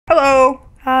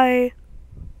Hi.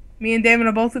 Me and Damon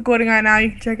are both recording right now.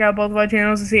 You can check out both of our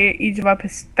channels to see each of our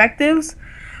perspectives.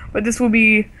 But this will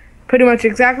be pretty much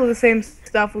exactly the same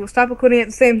stuff. We will stop recording at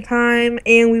the same time,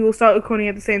 and we will start recording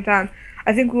at the same time.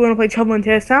 I think we want to play Trouble in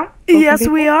Terrorist Town. Yes,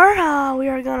 we are. We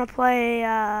are gonna play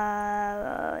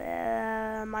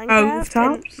Minecraft.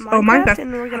 Rooftops? And Minecraft.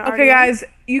 And we're gonna Okay, guys,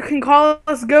 you can call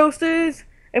us ghosters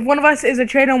if one of us is a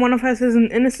traitor and one of us is an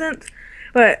innocent.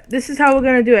 But this is how we're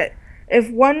gonna do it. If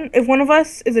one of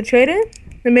us is a traitor,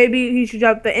 then maybe he should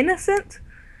drop the innocent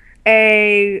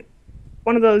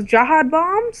one of those jihad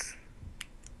bombs,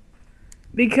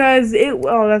 because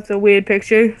that's a weird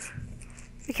picture.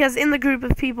 Because in the group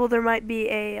of people there might be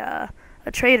a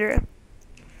traitor.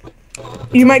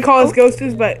 You might call us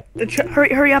ghosters, but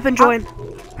hurry up and join.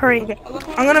 Hurry. Okay.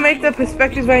 I'm gonna make the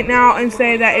perspectives right now and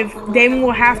say that if Damon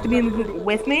will have to be in the group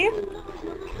with me,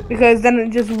 because then it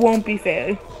just won't be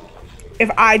fair. If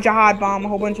I jihad bomb a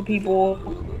whole bunch of people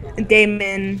and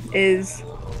Damon is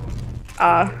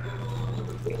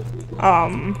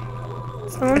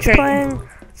Someone's playing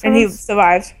and he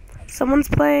survives. Someone's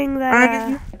playing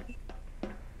that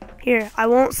here, I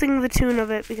won't sing the tune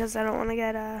of it because I don't want to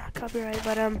get copyright,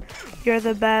 but you're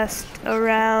the best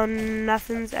around,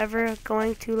 nothing's ever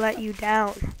going to let you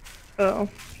down. Oh.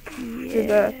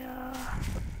 Yeah.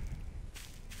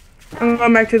 I'm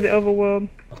going back to the overworld.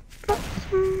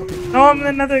 Oh, I'm in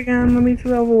another again. Let me to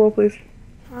the overworld, please.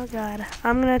 Oh god.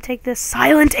 I'm gonna take this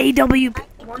silent AWP.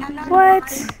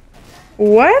 What?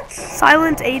 What?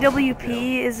 Silent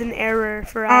AWP is an error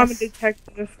for us. I'm a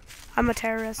detective. I'm a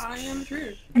terrorist. I am a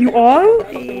terrorist. You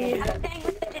are? Yeah.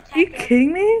 Are you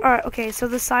kidding me? Alright, okay, so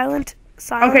the silent.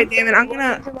 Okay, Damon, I'm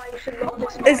gonna.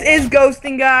 This is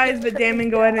ghosting, guys, but Damon,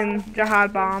 go ahead and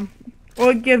jihad bomb.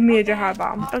 Or give me a jihad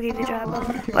bomb. Okay, the jihad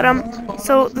bomb. But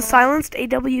so the silenced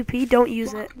AWP, don't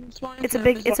use it. It's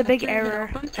a big error.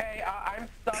 Hey, I'm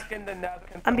stuck in the nether.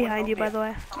 I'm behind you, by the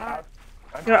way.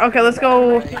 Yeah, okay, let's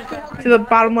go to the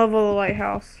bottom level of the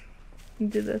lighthouse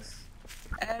and do this.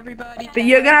 But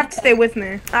you're gonna have to stay with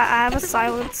me. I have a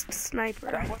silenced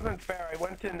sniper. That wasn't fair. I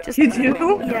went to. You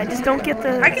do? Yeah, just don't get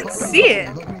the. I can see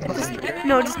it.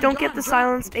 Just don't get the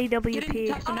silenced AWP.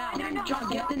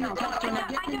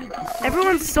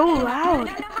 Everyone's so loud.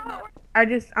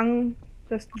 Just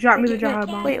drop me the jihad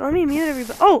bomb. Wait, let me mute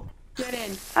everybody. Oh. Get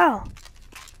in. Oh.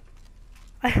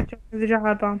 Drop me the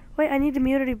jihad bomb. Wait, I need to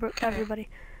mute everybody.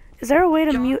 Is there a way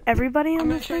to mute everybody on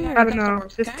this thing? I don't know.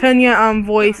 Just turn your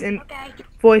voice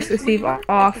receive off.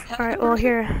 Alright, well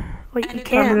here. Wait, you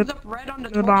can.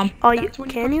 The bomb. Oh,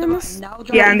 can you in this?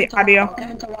 Yeah, in the audio.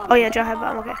 Oh yeah, jihad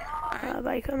bomb. Okay.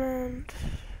 By command.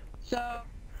 So.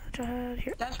 Jihad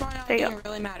here. That's why There you I'm go.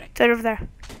 really mad at. It's right over there.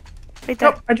 Right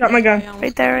there. Oh, I dropped my gun.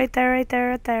 Right there. Right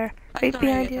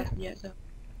behind you.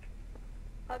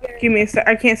 Give me a sec.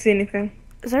 I can't see anything.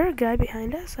 Is there a guy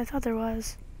behind us? I thought there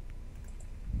was.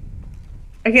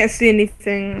 I can't see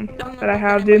anything that I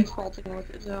have, dude.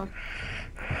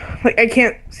 Like, I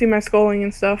can't see my sculling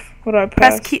and stuff. What do I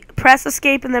press? Press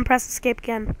escape and then press escape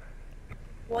again.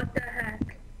 What the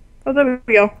heck? Oh, there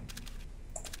we go.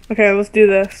 Okay, let's do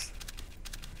this.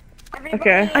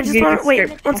 Okay. I just want to wait.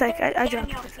 One sec. I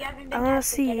dropped it. I want to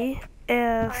see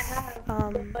if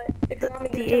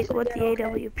what the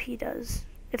AWP does.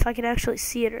 If I can actually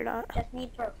see it or not.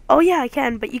 Oh yeah, I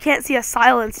can, but you can't see a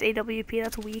silenced AWP.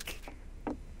 That's weak.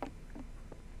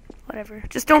 Whatever.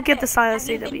 Just don't get the silenced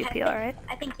AWP, alright?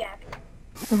 I think yeah.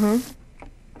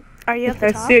 Are you at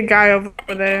the top? I see a guy over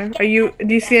there. Do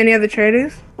you see any other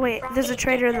traders? Wait, there's a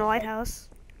trader in the lighthouse.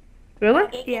 Really?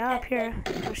 Yeah, up here.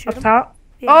 Shoot Up him? top?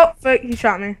 Yeah. Oh, fuck, he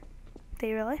shot me. Did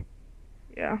you really?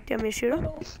 Yeah. Do you want me to shoot him?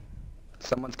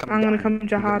 Someone's coming. I'm gonna down. come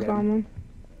jihad bomb him.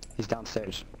 He's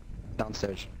downstairs.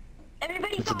 Downstairs.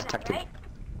 Everybody It's a saw that, detective. right?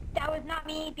 That was not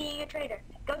me being a traitor.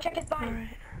 Go check his body. Alright.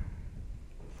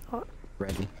 Oh.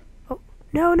 Ready.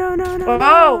 No.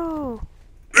 Oh!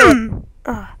 I'm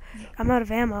out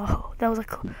of ammo. That was a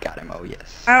cool. Got him. Oh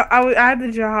yes. I had the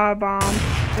jihad bomb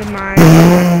in my...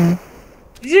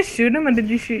 Did you just shoot him or did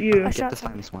you shoot you? I Get shot the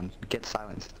someone. silenced one. Get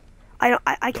silenced. I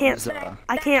can't see it. There's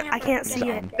I can't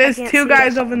two see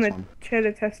guys it. over in the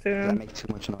trader tester That room. makes too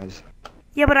much noise.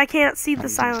 Yeah, but I can't see the I'm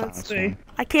using silenced. one.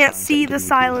 I can't see the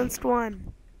Silenced silenced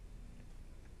one.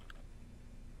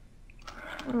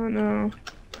 Oh no.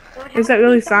 Is that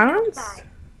really silenced?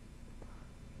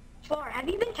 Have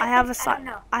you been I have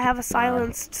a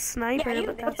silenced sniper, but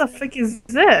What that's the frick is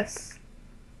this?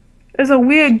 There's a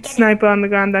weird sniper on the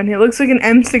ground down here. It looks like an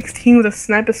M16 with a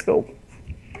sniper scope.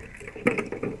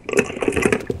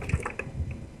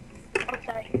 Oh,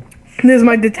 sorry. There's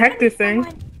my detector thing.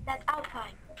 That's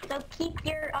outside. So keep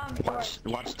your doors.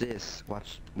 Watch this.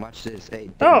 Watch this. Hey.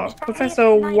 Oh, Damon. Professor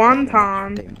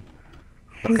Wonton. Damon.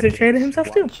 He's a trader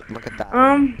himself too. Look at that.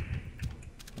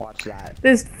 Watch that.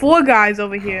 There's 4 guys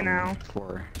over here now.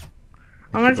 4.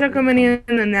 I'm gonna check how many in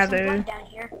the nether. Down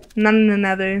here. None in the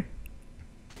nether.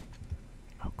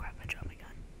 Oh crap! I dropped my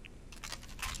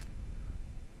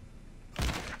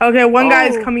gun. Okay, one guy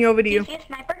is Oh. coming over to Do you you. see a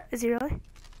sniper? Is he really?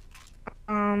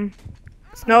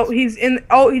 No, he's in.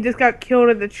 Oh, he just got killed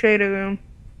at the trader room.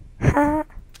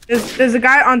 There's a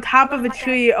guy on top of a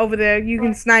tree over there. You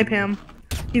can snipe him.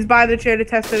 He's by the trader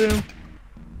tester room.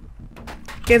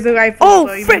 He has a rifle. Oh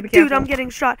so you better be frick, dude! careful. I'm getting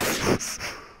shot.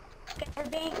 They're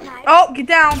being sniped. Oh, get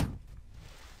down!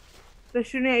 They're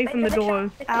shooting at you from the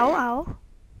door. Ow!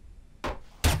 Ow!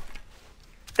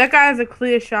 That guy has a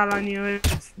clear shot on you.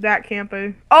 It's that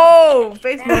camper. Oh,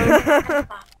 Facebook.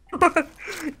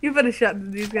 You better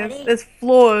shut these guys. Ready? There's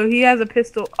Floor. He has a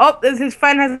pistol. Oh, there's his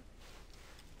friend has.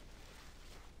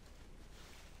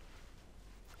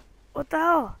 What the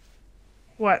hell?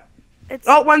 What? It's.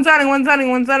 Oh, one's running.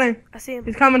 I see him.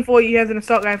 He's coming for you. He has an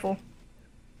assault rifle.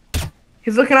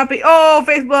 He's looking up at. Oh,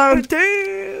 Facebook.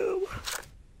 Damn!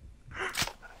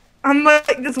 I'm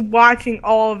like just watching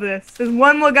all of this. There's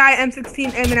one more guy,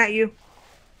 M16, aiming at you.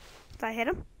 Did I hit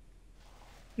him?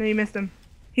 No, you missed him.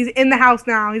 He's in the house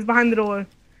now. He's behind the door.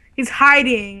 He's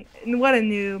hiding. What a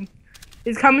noob.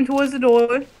 He's coming towards the door.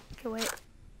 Okay, wait.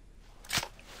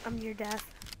 I'm near death.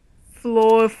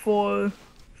 Floor 4.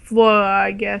 Floor,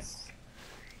 I guess.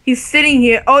 He's sitting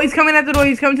here. Oh, he's coming at the door.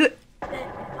 He's coming to.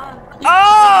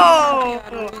 Oh!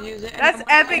 That's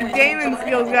epic Damon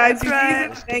skills, guys.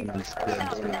 Damon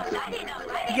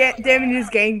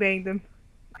just gangbanged him.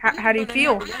 How do you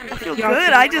feel? I feel good.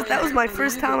 That was my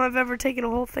first time I've ever taken a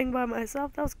whole thing by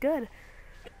myself. That was good.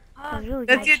 That was really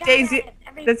good. That's your Daisy.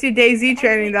 That's your Daisy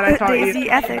training that I taught you. Daisy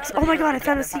ethics. Oh my god, I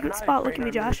found a secret spot. Look at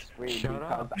me, Josh. Shut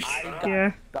up.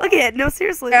 Yeah. Look at it. No,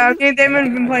 seriously. Yeah, okay,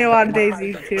 Damon's been playing a lot of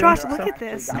Daisy too. Josh, so. look at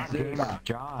this.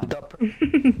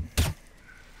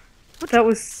 That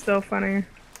was so funny.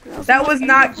 That was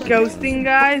not ghosting,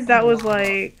 guys. That was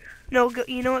like, No,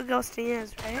 you know what ghosting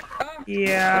is, right?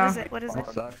 yeah. What is it?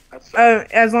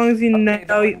 As long as you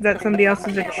know that somebody else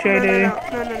is a trader.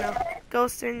 No.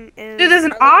 Ghosting is. Dude, there's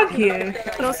an AUG here.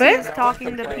 Ghosting is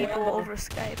talking to people over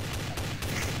Skype.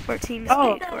 Or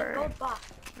TeamSpeak or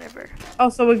whatever. Oh,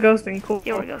 so we're ghosting. Cool.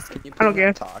 Yeah, we're ghosting. I don't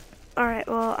care. Alright,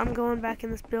 well, I'm going back in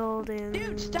this building.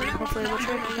 Hopefully we'll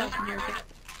trade it out.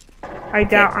 I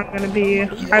doubt I'm gonna be.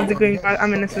 I have the green card.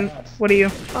 I'm innocent. What are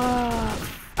you?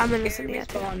 I'm innocent yet.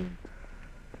 Too.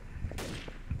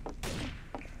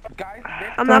 Guys,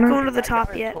 I'm not going to the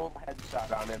top yet.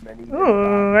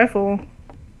 Oh, rifle.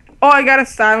 Oh, I got a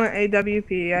silent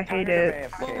AWP. I hate it.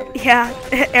 Yeah,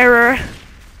 error.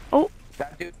 Oh.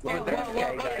 That dude was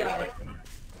AFK.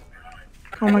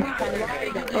 Oh my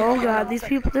god. Oh god, these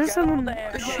people. There's someone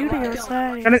shooting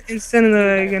outside. Got an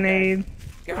incendiary grenade.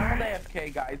 Get on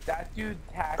AFK, guys. That dude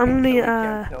tagged I'm me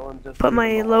gonna so we can kill him just put leave my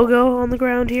him alone. logo on the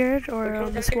ground here, or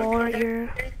on this wall right here.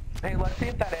 Hey, let's see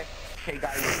if that AFK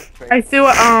guy is straight. I threw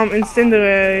a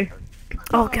incendiary.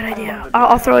 Oh, good idea.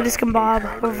 I'll throw a disc and bob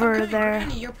over there.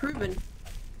 Granny, you're proven.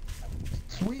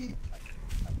 Sweet.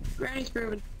 Granny's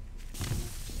proven.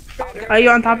 Are you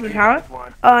on top of the tower?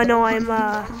 No, I'm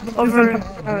over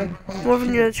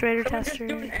near the trader tester.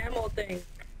 Ammo thing.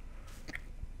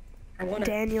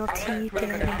 Daniel T.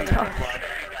 Daniel.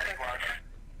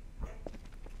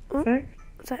 Okay.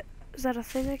 Is that a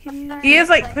thing I can use? He is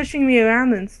like pushing me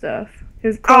around and stuff.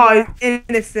 He's Crowbar.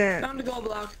 innocent. Time to go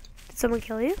block. Did someone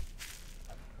kill you?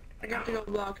 I got to go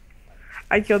block.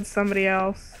 I killed somebody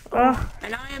else. Oh,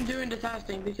 And I am doing the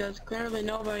testing because clearly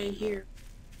nobody here.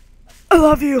 I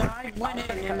love you. So I went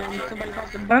in and then somebody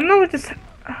called the I don't know what's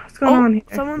going on here.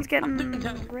 Someone's getting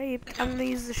raped. I'm gonna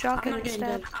use the I'm shotgun not getting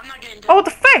instead. touched. I'm not getting touched. Oh, what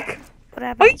the frick? What Oh,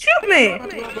 happened? you shoot me!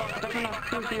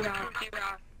 Go block.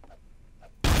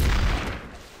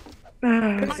 That's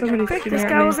enough. Somebody's Frick, shooting this at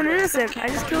guy me. wasn't innocent. I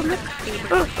just killed him.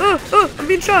 I'm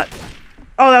being shot.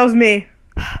 Oh, that was me.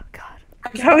 God.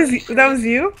 That was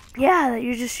you? Yeah,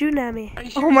 you're just shooting at me.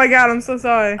 Oh my god, I'm so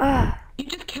sorry. You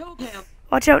just killed him.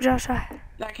 Watch out, Josh.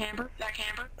 That camper.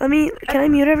 Can I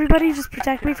mute everybody? Just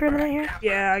protect me for a minute here.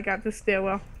 Yeah, I got the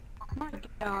stairwell. Oh my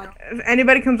god. If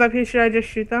anybody comes up here, should I just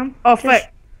shoot them? Oh,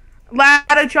 frick.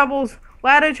 Ladder troubles.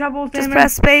 Ladder troubles, Just damn it.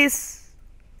 press space.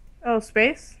 Oh,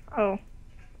 space? Oh.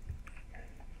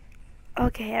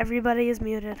 Okay, everybody is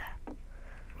muted.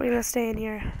 We're gonna stay in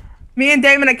here. Me and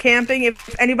Damon are camping.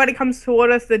 If anybody comes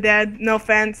toward us, they're dead. No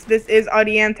offense. This is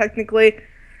RDM technically.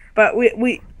 But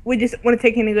we just want to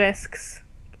take any risks.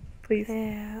 Please.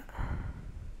 Yeah.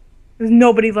 There's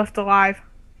nobody left alive.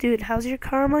 Dude, how's your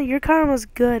karma? Your karma's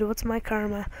good. What's my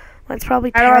karma? Mine's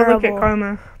probably How do terrible. I look at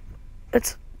karma?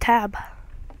 It's tab.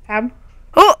 Tab?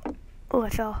 Oh! Oh, I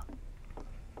fell.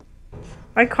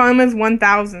 My karma's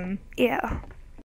 1,000. Yeah.